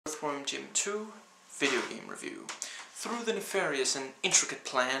Earthworm Jim 2 video game review. Through the nefarious and intricate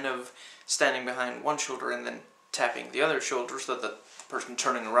plan of standing behind one shoulder and then tapping the other shoulder so that the person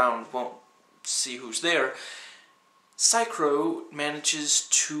turning around won't see who's there, Psychro manages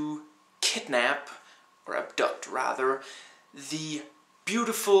to kidnap, or abduct rather, the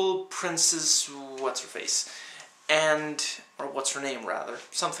beautiful Princess What's-Her-Face, or what's her name rather,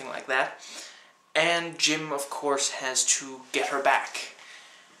 something like that. And Jim, of course, has to get her back.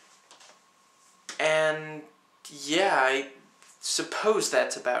 And yeah, I suppose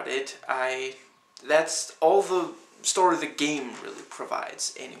that's about it. That's all the story the game really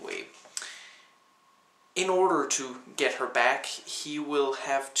provides, anyway. In order to get her back, he will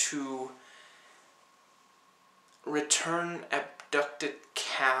have to return abducted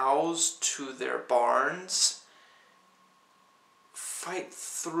cows to their barns, fight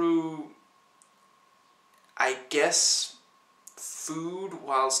through, I guess, food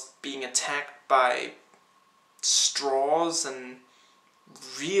whilst being attacked by straws and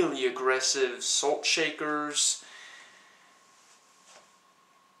really aggressive salt shakers,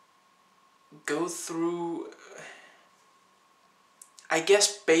 go through, I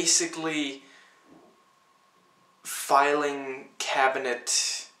guess, basically filing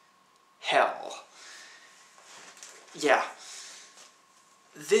cabinet hell. Yeah.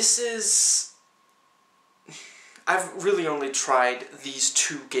 This is... I've really only tried these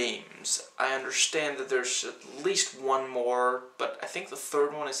two games. I understand that there's at least one more, but I think the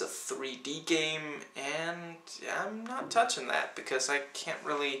third one is a 3D game, and I'm not touching that because I can't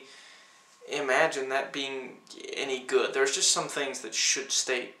really imagine that being any good. There's just some things that should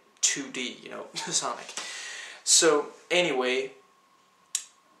stay 2D, you know, Sonic. So, anyway,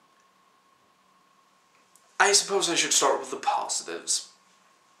 I suppose I should start with the positives.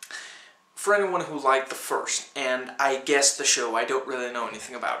 For anyone who liked the first, and I guess the show, I don't really know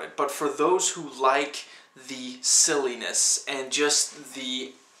anything about it, but for those who like the silliness and just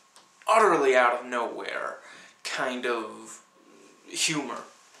the utterly out of nowhere kind of humor,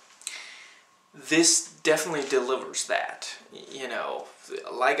 this definitely delivers that. You know,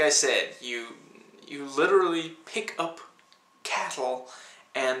 like I said, you literally pick up cattle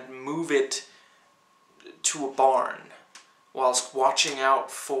and move it to a barn, whilst watching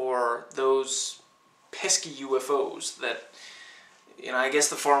out for those pesky UFOs that, you know, I guess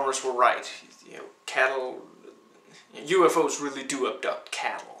the farmers were right. You know, cattle, UFOs really do abduct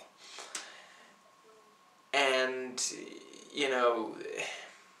cattle. And, you know,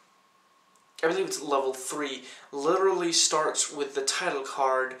 I believe it's level 3, literally starts with the title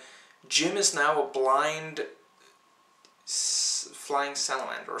card, Jim is now a blind flying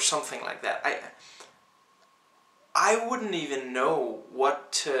salamander, or something like that. I wouldn't even know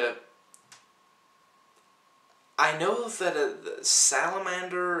what to... I know that a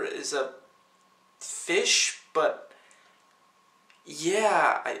salamander is a fish, but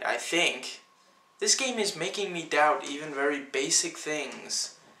yeah, I think. This game is making me doubt even very basic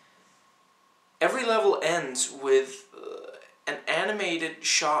things. Every level ends with an animated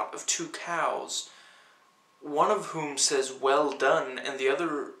shot of two cows, one of whom says, "Well done," and the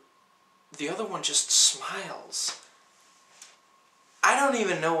other one just smiles. I don't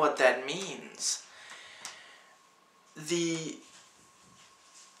even know what that means. The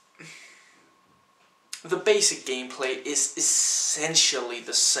basic gameplay is essentially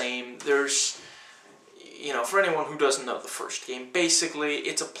the same. There's, you know, for anyone who doesn't know the first game, basically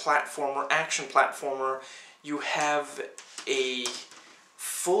it's a platformer, action platformer. You have a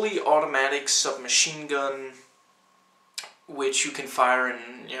fully automatic submachine gun, which you can fire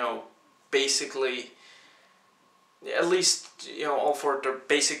in, you know, basically, at least, you know, all four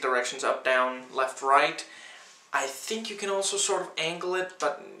basic directions, up, down, left, right. I think you can also sort of angle it,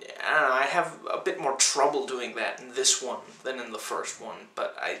 but I don't know, I have a bit more trouble doing that in this one than in the first one,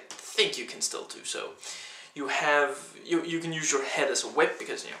 but I think you can still do so. You have, you can use your head as a whip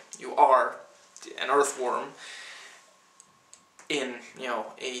because, you know, you are an earthworm in, you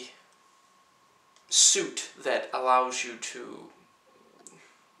know, a suit that allows you to,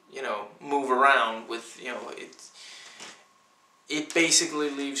 you know, move around with, you know, it basically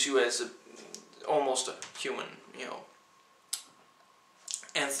leaves you as almost a human, you know,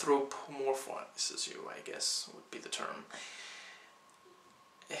 anthropomorphizes you, I guess, would be the term,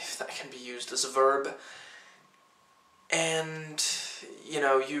 if that can be used as a verb. And, you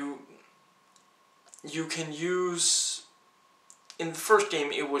know, you can use, in the first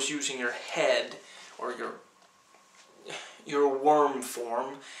game it was using your head, or your worm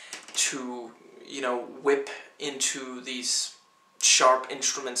form, to, you know, whip into these sharp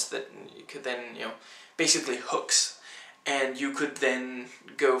instruments that you could then, you know, basically hooks. and you could then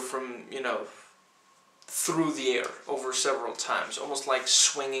go from, through the air over several times, almost like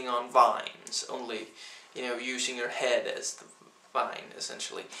swinging on vines, only, using your head as the vine,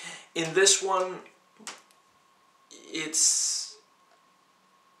 essentially. In this one, it's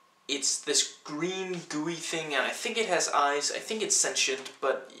this green gooey thing, and I think it has eyes. I think it's sentient,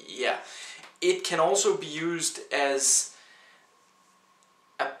 but yeah. It can also be used as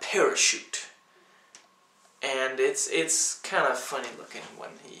a parachute, and it's kind of funny looking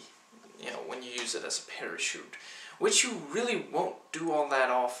when when you use it as a parachute, which you really won't do all that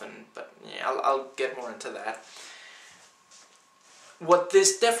often, but yeah, I'll get more into that. What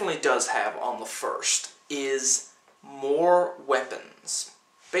this definitely does have on the first is more weapons.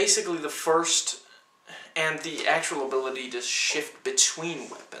 Basically the first, and the actual ability to shift between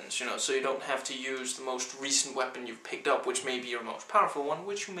weapons, so you don't have to use the most recent weapon you've picked up, which may be your most powerful one,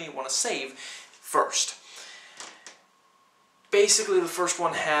 which you may want to save first. Basically, the first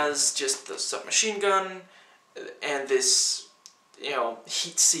one has just the submachine gun, and this,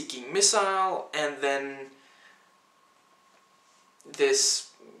 heat-seeking missile, and then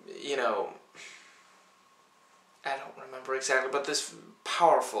this, I don't remember exactly, but this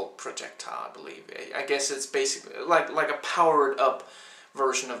powerful projectile, I believe. I guess it's basically like a powered-up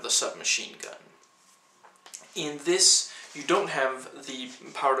version of the submachine gun. In this, you don't have the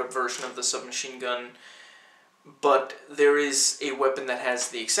powered-up version of the submachine gun, but there is a weapon that has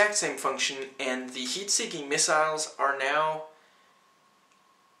the exact same function, and the heat-seeking missiles are now,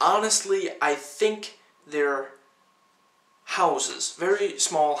 honestly, I think they're houses, very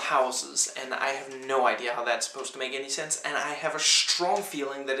small houses, and I have no idea how that's supposed to make any sense, and I have a strong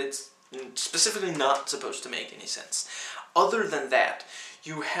feeling that it's specifically not supposed to make any sense. Other than that,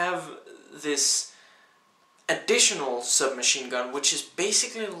 you have this additional submachine gun, which is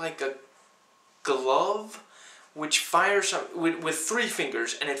basically like a glove, which fires with 3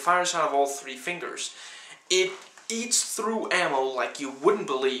 fingers, and it fires out of all 3 fingers. It eats through ammo like you wouldn't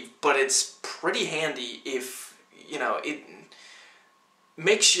believe, but it's pretty handy if, it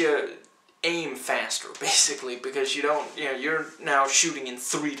makes you aim faster, basically, because you don't, you're now shooting in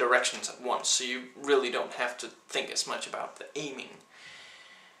 3 directions at once, so you really don't have to think as much about the aiming.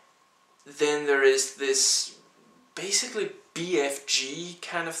 Then there is this basically BFG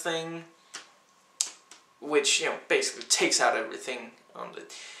kind of thing, which, basically takes out everything on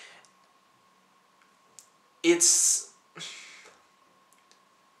it. It's,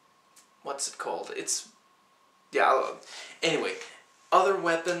 what's it called? It's, yeah, anyway, other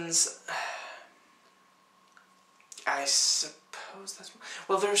weapons, I suppose that's,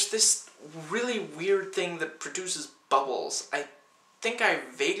 well, there's this really weird thing that produces bubbles. I think I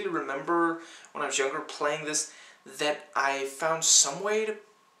vaguely remember when I was younger playing this, that I found some way to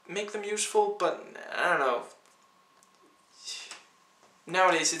make them useful, but I don't know.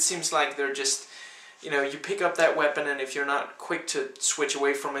 Nowadays it seems like they're just, you pick up that weapon, and if you're not quick to switch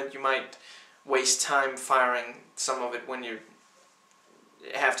away from it, you might waste time firing some of it when you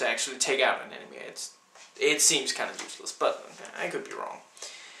have to actually take out an enemy. It seems kind of useless, but I could be wrong.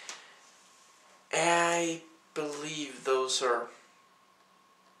 I believe those are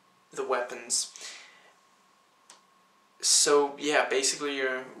the weapons. So yeah, basically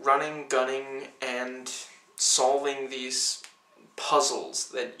you're running, gunning, and solving these puzzles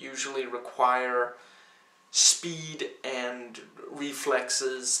that usually require speed and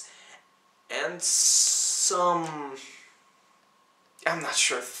reflexes and some, I'm not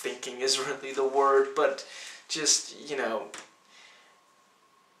sure thinking is really the word, but just,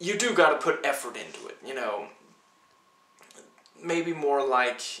 you do gotta put effort into it, maybe more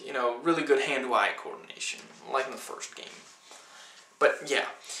like, really good hand-to-eye coordination, like in the first game. But yeah.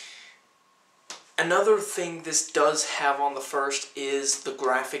 Another thing this does have on the first is the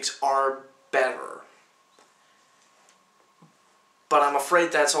graphics are better. But I'm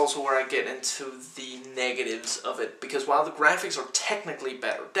afraid that's also where I get into the negatives of it, because while the graphics are technically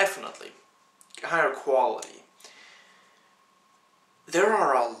better, definitely, higher quality, there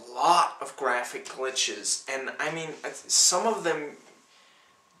are a lot of graphic glitches, and I mean, some of them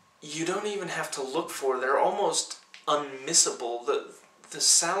you don't even have to look for. They're almost unmissable. The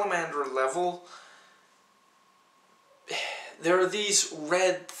salamander level, there are these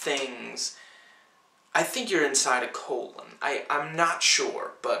red things. I think you're inside a colon. I'm not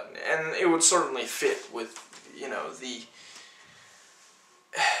sure, and it would certainly fit with, the...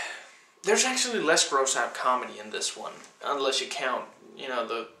 There's actually less gross out comedy in this one, unless you count,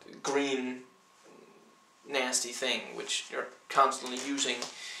 the green nasty thing, which you're constantly using.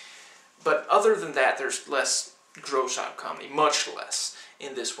 But other than that, there's less gross out comedy, much less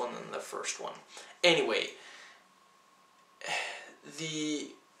in this one than the first one. Anyway,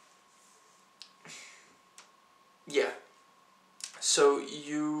 yeah, so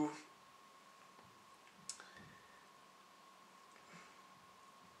you're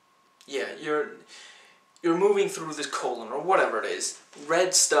moving through this colon, or whatever it is.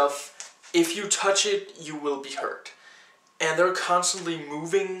 Red stuff, if you touch it, you will be hurt. And they're constantly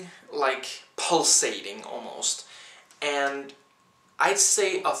moving, like pulsating almost. And I'd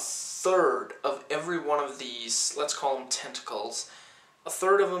say a third of every one of these, let's call them tentacles, a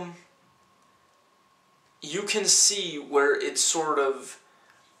third of them, you can see where it's sort of,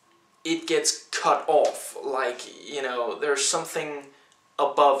 it gets cut off. Like, you know, there's something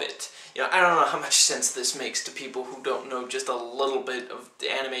above it. You know, I don't know how much sense this makes to people who don't know just a little bit of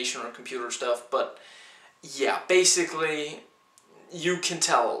animation or computer stuff, but yeah, basically, you can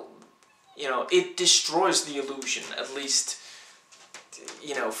tell, you know, it destroys the illusion, at least,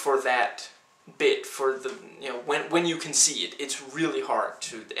 you know, for that bit, for the, you know, when you can see it, it's really hard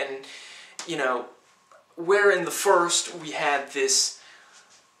to, and, you know, where in the first we had this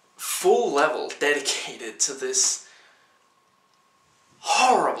full level dedicated to this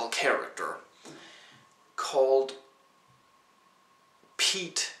horrible character called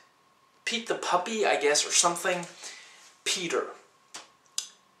Pete the puppy, I guess, or something. Peter,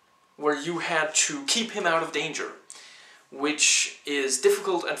 where you had to keep him out of danger, which is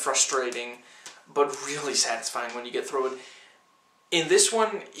difficult and frustrating, but really satisfying when you get through it. In this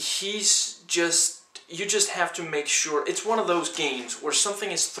one, he's just, you just have to make sure, it's one of those games where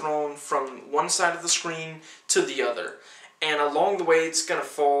something is thrown from one side of the screen to the other, and along the way it's going to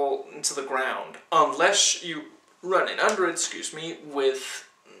fall into the ground, unless you run in under it, excuse me, with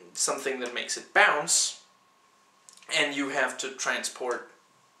something that makes it bounce, and you have to transport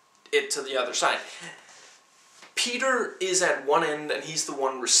it to the other side. Peter is at one end, and he's the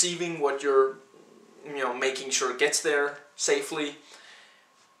one receiving what you're, you know, making sure it gets there safely.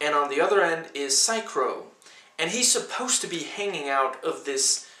 And on the other end is Psychro, and he's supposed to be hanging out of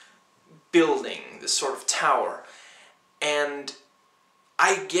this building, this sort of tower. And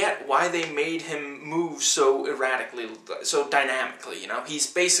I get why they made him move so erratically, so dynamically, you know. He's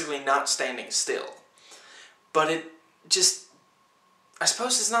basically not standing still. But it just, I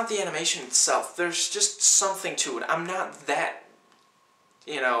suppose it's not the animation itself. There's just something to it. I'm not that,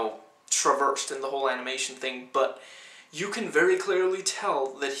 you know, traversed in the whole animation thing, but you can very clearly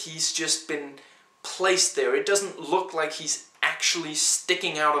tell that he's just been placed there. It doesn't look like he's actually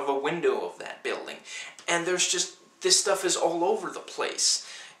sticking out of a window of that building. And there's just, this stuff is all over the place.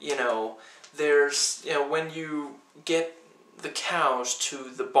 You know, there's, you know, when you get the cows to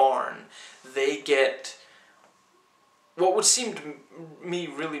the barn, they get what would seem to me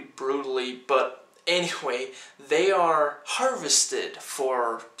really brutally, but anyway, they are harvested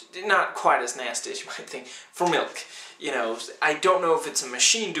for, not quite as nasty as you might think, for milk. You know, I don't know if it's a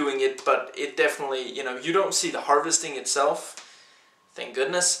machine doing it, but it definitely, you know, you don't see the harvesting itself, thank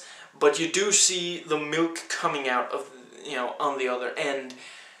goodness, but you do see the milk coming out of, you know, on the other end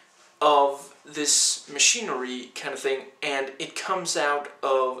of this machinery kind of thing, and it comes out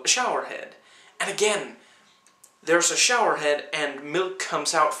of a shower head. And again, there's a shower head and milk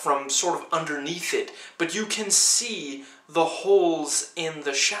comes out from sort of underneath it, but you can see the holes in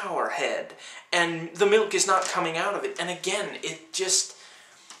the shower head, and the milk is not coming out of it. And again, it just,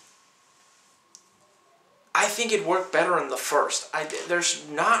 I think it worked better in the first. There's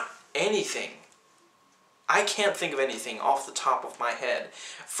not anything, I can't think of anything off the top of my head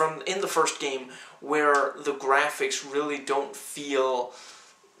from in the first game where the graphics really don't feel,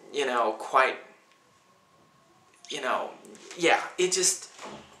 you know, quite, you know, yeah, it just,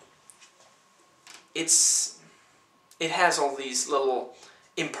 it has all these little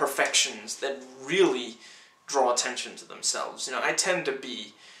imperfections that really draw attention to themselves. You know, I tend to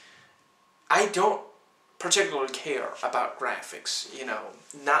be, I don't particularly care about graphics, you know,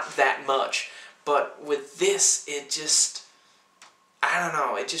 not that much, but with this, it just, I don't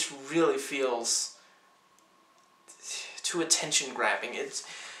know, it just really feels too attention-grabbing.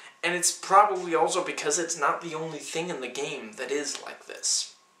 And it's probably also because it's not the only thing in the game that is like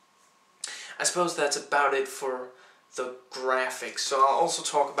this. I suppose that's about it for the graphics. So I'll also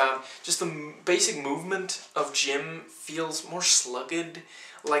talk about just the basic movement of Jim feels more slugged.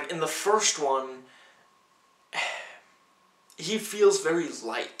 Like in the first one, he feels very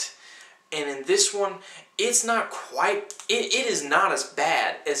light. And in this one, it's not quite, it is not as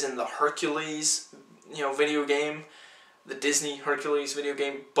bad as in the Hercules, you know, video game, the Disney Hercules video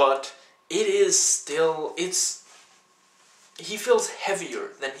game, but it is still, he feels heavier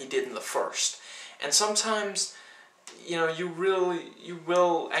than he did in the first. And sometimes, you know, you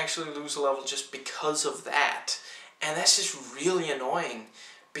will actually lose a level just because of that. And that's just really annoying,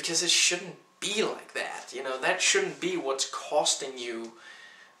 because it shouldn't be like that. You know, that shouldn't be what's costing you.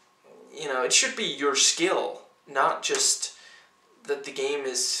 You know, it should be your skill, not just that the game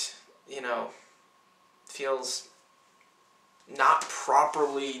is, you know, feels not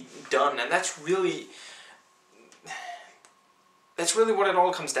properly done. And that's really what it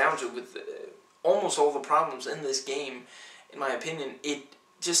all comes down to with almost all the problems in this game, in my opinion. It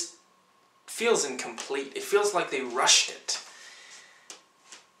just feels incomplete. It feels like they rushed it.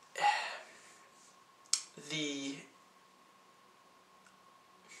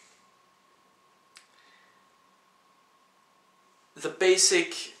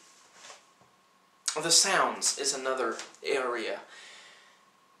 The sounds is another area.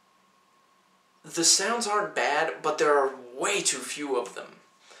 The sounds aren't bad, but there are way too few of them.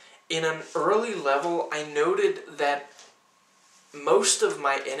 In an early level, I noted that most of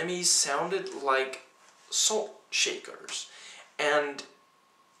my enemies sounded like salt shakers. And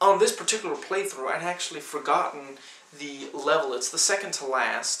on this particular playthrough, I'd actually forgotten the level. It's the second to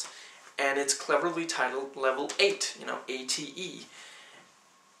last, and it's cleverly titled Level 8, you know, ATE.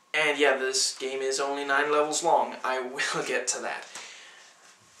 And yeah, this game is only 9 levels long. I will get to that.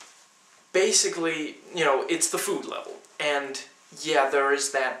 Basically, you know, it's the food level. And yeah, there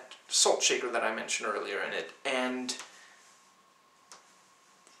is that salt shaker that I mentioned earlier in it. And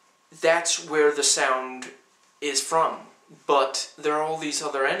that's where the sound is from. But there are all these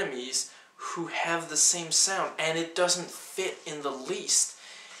other enemies who have the same sound, and it doesn't fit in the least.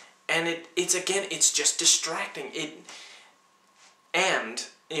 And it's just distracting. And,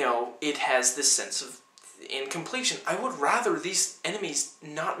 you know, it has this sense of incompletion. I would rather these enemies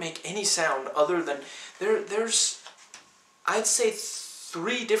not make any sound other than... There's, I'd say,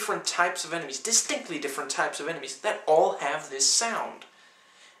 3 different types of enemies, distinctly different types of enemies, that all have this sound.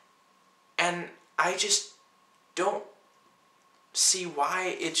 And I just don't see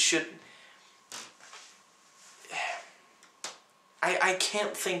why it should... I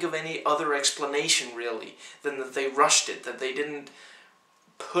can't think of any other explanation, really, than that they rushed it, that they didn't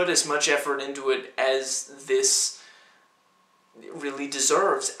put as much effort into it as this really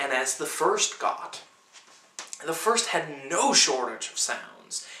deserves, and as the first got. The first had no shortage of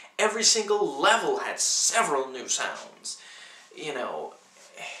sounds. Every single level had several new sounds, you know.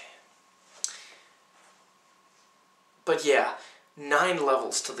 But yeah, 9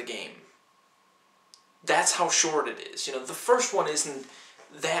 levels to the game. That's how short it is. You know, the first one isn't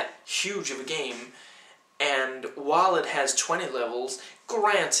that huge of a game, and while it has 20 levels,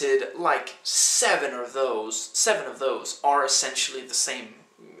 granted, like 7 of those are essentially the same,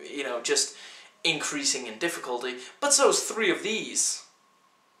 you know, just increasing in difficulty. But so's 3 of these.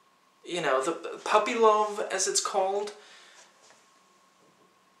 You know, the Puppy Love, as it's called,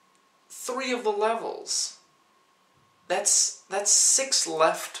 3 of the levels. That's 6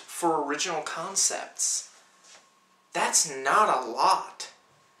 left for original concepts. That's not a lot.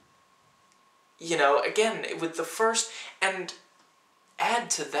 You know, again, with the first, and add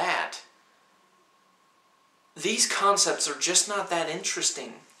to that, these concepts are just not that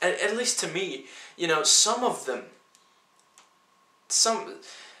interesting. At least to me. You know, some of them, some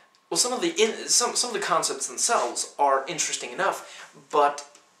of the concepts themselves are interesting enough, but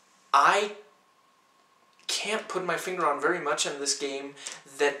I can't put my finger on very much in this game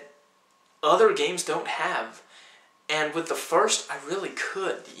that other games don't have. And with the first, I really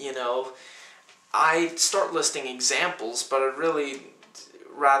could, you know. I'd start listing examples, but I'd really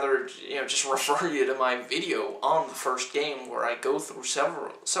rather, you know, just refer you to my video on the first game where I go through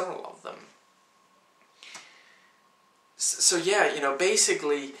several of them. So yeah, you know,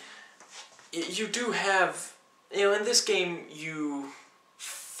 basically, you do have, you know, in this game, you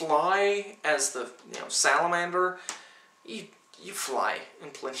fly as the, you know, salamander. You fly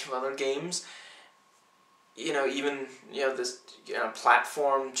in plenty of other games. You know, even, you know, this, you know,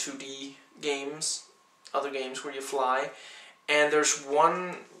 platform 2D games, other games where you fly. And there's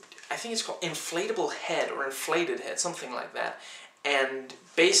one, I think it's called Inflatable Head, or Inflated Head, something like that. And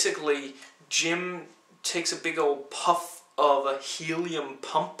basically, Jim takes a big old puff of a helium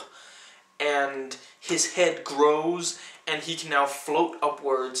pump, and his head grows, and he can now float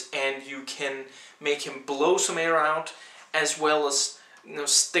upwards, and you can make him blow some air out, as well as, you know,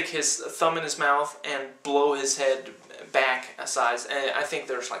 stick his thumb in his mouth and blow his head back a size. And I think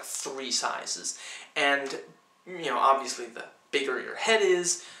there's like 3 sizes. And, you know, obviously the bigger your head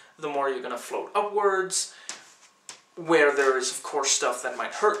is, the more you're going to float upwards, where there is, of course, stuff that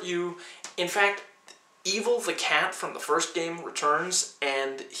might hurt you. In fact, Evil the cat from the first game returns,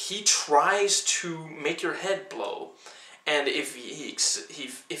 and he tries to make your head blow. And if he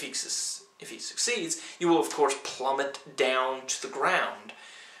succeeds, you will of course plummet down to the ground,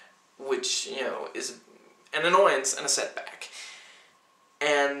 which, you know, is an annoyance and a setback.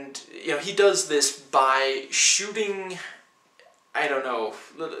 And, you know, he does this by shooting, I don't know,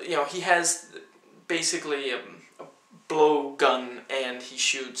 you know, he has basically a blow gun, and he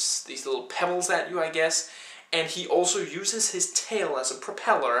shoots these little pebbles at you, I guess, and he also uses his tail as a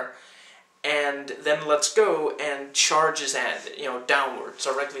propeller, and then lets go and charges at, you know, downwards,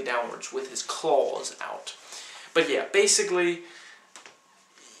 directly downwards, with his claws out. But yeah, basically,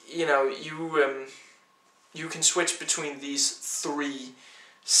 you know, you can switch between these three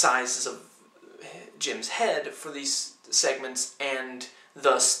sizes of Jim's head for these segments, and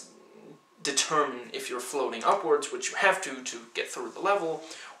thus determine if you're floating upwards, which you have to get through the level,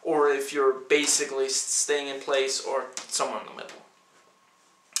 or if you're basically staying in place or somewhere in the middle.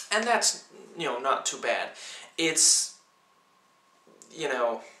 And that's, you know, not too bad. It's, you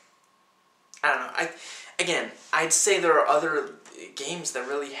know, I don't know, I'd say there are other games that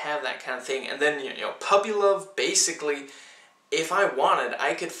really have that kind of thing, and then, you know, Puppy Love, basically, if I wanted,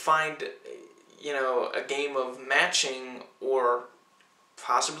 I could find, you know, a game of matching or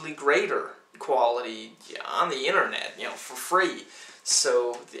possibly greater quality on the internet, you know, for free.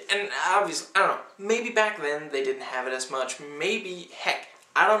 So, and obviously, I don't know, maybe back then they didn't have it as much, maybe, heck,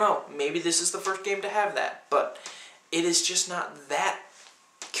 I don't know, maybe this is the first game to have that, but it is just not that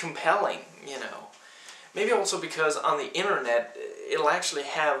compelling, you know. Maybe also because on the internet, it'll actually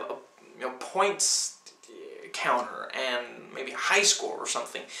have a, you know, points counter and maybe a high score or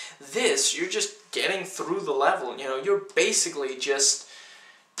something. This, you're just getting through the level, you know, you're basically just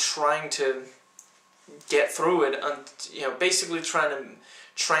trying to get through it, you know, basically trying to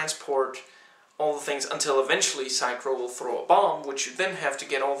transport all the things until eventually Psycho will throw a bomb, which you then have to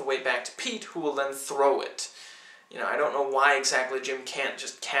get all the way back to Pete, who will then throw it. You know, I don't know why exactly Jim can't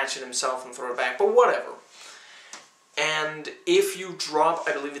just catch it himself and throw it back, but whatever. And if you drop,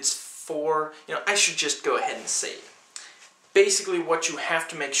 I believe it's 4, you know, I should just go ahead and say it. Basically what you have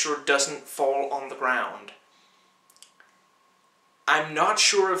to make sure doesn't fall on the ground. I'm not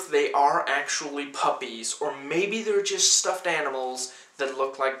sure if they are actually puppies, or maybe they're just stuffed animals that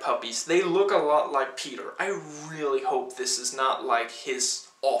look like puppies. They look a lot like Peter. I really hope this is not like his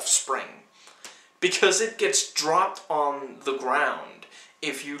offspring, because it gets dropped on the ground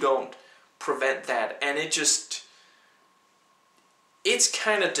if you don't prevent that, and it just, it's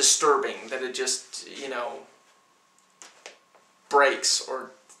kind of disturbing that it just, you know, breaks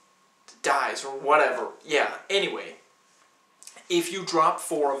or dies or whatever. Yeah, anyway, if you drop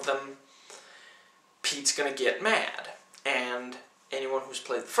 4 of them, Pete's gonna get mad, and anyone who's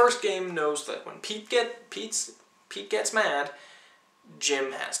played the first game knows that when Pete gets mad,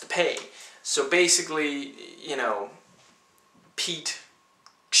 Jim has to pay. So basically, you know, Pete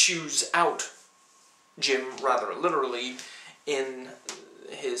chews out Jim, rather literally, in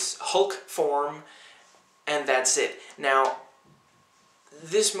his Hulk form, and that's it. Now,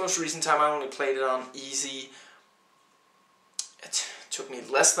 this most recent time I only played it on easy. It took me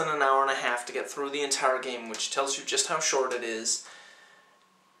less than an hour and a half to get through the entire game, which tells you just how short it is.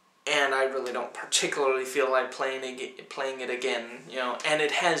 And I really don't particularly feel like playing it again, you know, and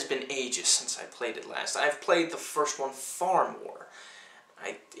it has been ages since I played it last. I've played the first one far more.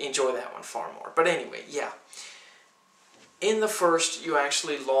 I enjoy that one far more. But anyway, yeah. In the first, you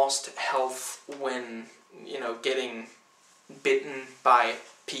actually lost health when, you know, getting bitten by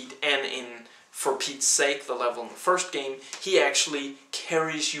Pete, and for Pete's sake, the level in the first game, he actually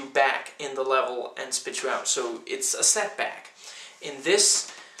carries you back in the level and spits you out, so it's a setback. In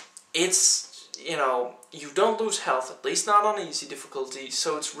this, it's, you know, you don't lose health, at least not on easy difficulty,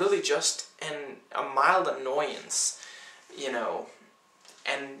 so it's really just a mild annoyance, you know,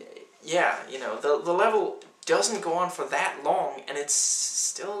 and yeah, you know, the level doesn't go on for that long, and it's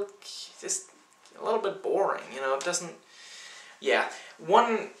still just a little bit boring, you know, it doesn't, yeah.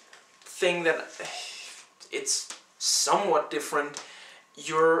 One thing that it's somewhat different,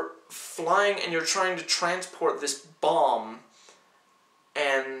 you're flying and you're trying to transport this bomb,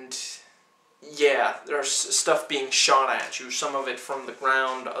 and yeah, there's stuff being shot at you, some of it from the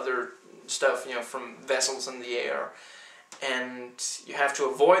ground, other stuff, you know, from vessels in the air, and you have to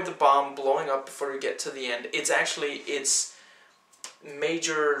avoid the bomb blowing up before you get to the end. It's actually, it's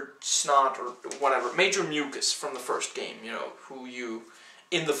Major Snot, or whatever, Major Mucus from the first game, you know, who you,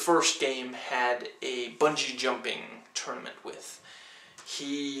 in the first game, had a bungee jumping tournament with.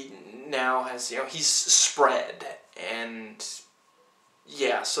 He now has, you know, he's spread, and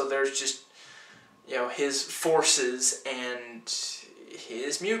yeah, so there's just, you know, his forces and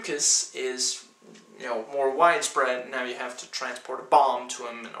his mucus is, more widespread, now you have to transport a bomb to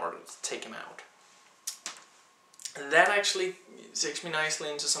him in order to take him out. And that actually takes me nicely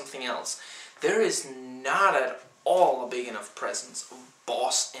into something else. There is not at all a big enough presence of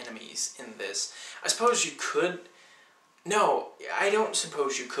boss enemies in this. I suppose you could... No, I don't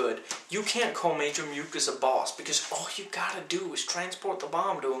suppose you could. You can't call Major Mucus a boss, because all you gotta do is transport the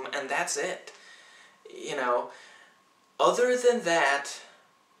bomb to him, and that's it. Other than that,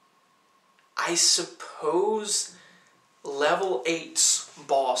 I suppose level 8's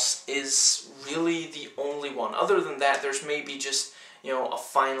boss is really the only one. Other than that, there's maybe just, a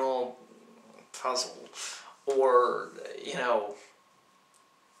final puzzle, or,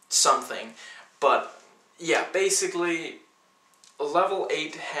 something. But, yeah, basically, level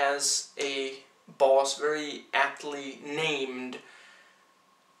 8 has a boss very aptly named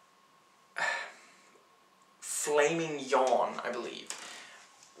Flaming Yawn, I believe.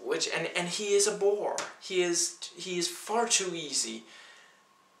 And he is a bore. He is far too easy.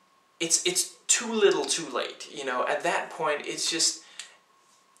 It's too little too late, at that point it's just...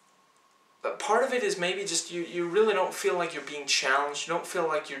 But part of it is maybe just you really don't feel like you're being challenged, you don't feel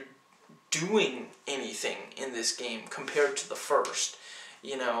like you're doing anything in this game compared to the first.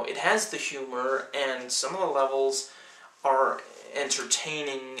 It has the humor, and some of the levels are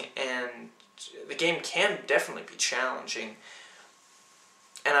entertaining, and the game can definitely be challenging.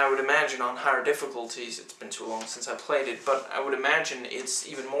 And I would imagine on higher difficulties, it's been too long since I played it, but I would imagine it's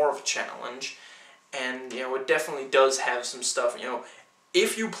even more of a challenge. And, it definitely does have some stuff,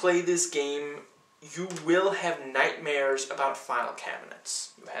 if you play this game, you will have nightmares about file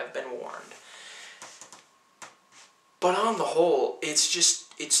cabinets. You have been warned. But on the whole,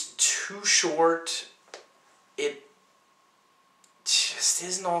 it's too short. It just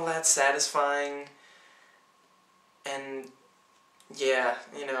isn't all that satisfying. And, yeah,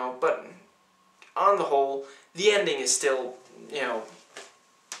 but on the whole, the ending is still,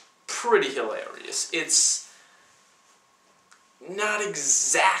 pretty hilarious. It's not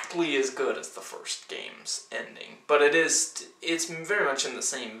exactly as good as the first game's ending, but it's very much in the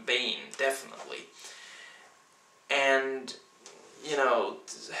same vein, definitely. And,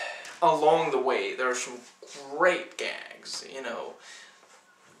 along the way, there are some great gags,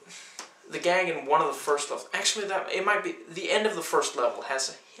 The gag in one of the first levels, actually it might be, the end of the first level has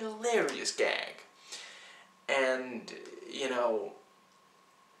a hilarious gag. And,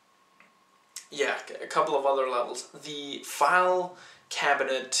 yeah, a couple of other levels. The file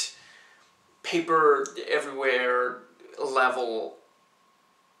cabinet, paper everywhere level,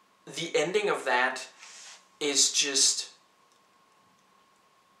 the ending of that is just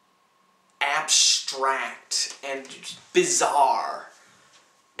abstract and bizarre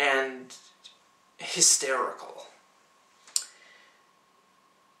and hysterical.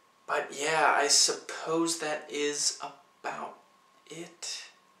 But yeah, I suppose that is about it.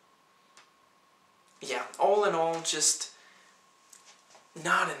 Yeah, all in all, just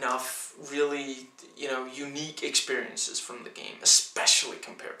not enough really, unique experiences from the game, especially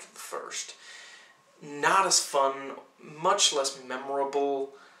compared to the first. Not as fun, much less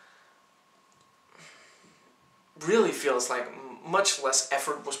memorable. Really feels like much less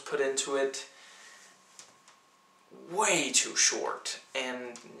effort was put into it. Way too short,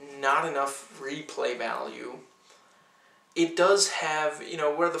 and not enough replay value. It does have,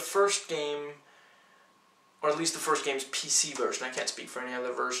 where the first game, or at least the first game's PC version, I can't speak for any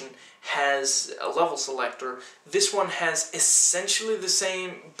other version, has a level selector. This one has essentially the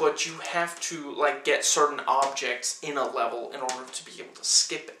same, but you have to, get certain objects in a level in order to be able to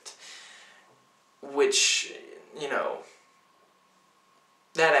skip it. Which,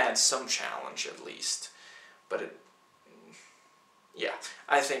 that adds some challenge at least. But yeah,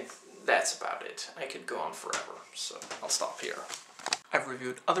 I think that's about it. I could go on forever, so I'll stop here. I've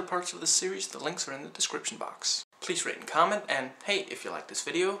reviewed other parts of this series, the links are in the description box. Please rate and comment, and hey, if you like this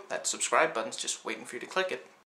video, that subscribe button's just waiting for you to click it.